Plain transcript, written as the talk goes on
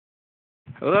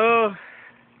Hello,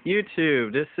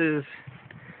 YouTube. This is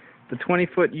the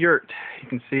 20-foot yurt. You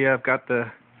can see I've got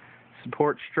the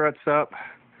support struts up.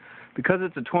 Because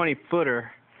it's a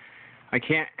 20-footer, I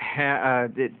can't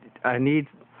I need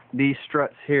these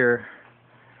struts here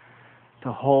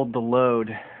to hold the load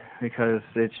because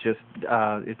it's just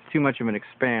it's too much of an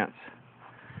expanse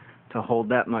to hold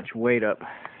that much weight up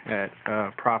at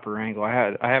a proper angle. I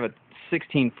have a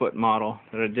 16-foot model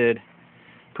that I did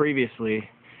previously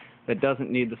that doesn't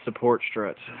need the support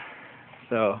struts.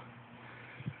 So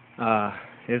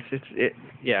it's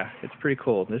pretty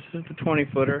cool. This is the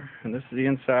 20-footer, and this is the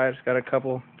inside. It's got a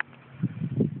couple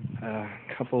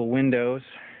windows,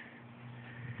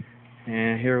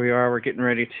 and here we are. We're getting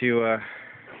ready to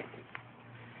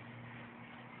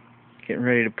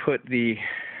put the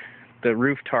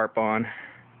roof tarp on,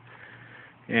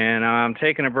 and I'm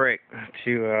taking a break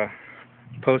to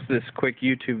post this quick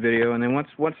YouTube video, and then once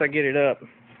I get it up,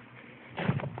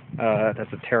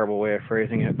 that's a terrible way of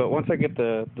phrasing it, but once I get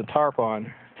the tarp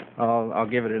on, I'll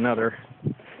give it another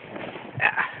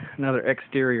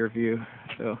exterior view.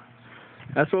 So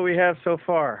that's what we have so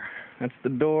far. That's the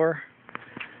door.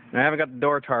 And I haven't got the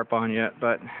door tarp on yet,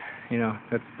 but you know,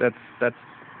 that's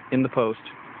in the post.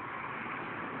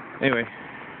 Anyway,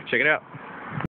 check it out.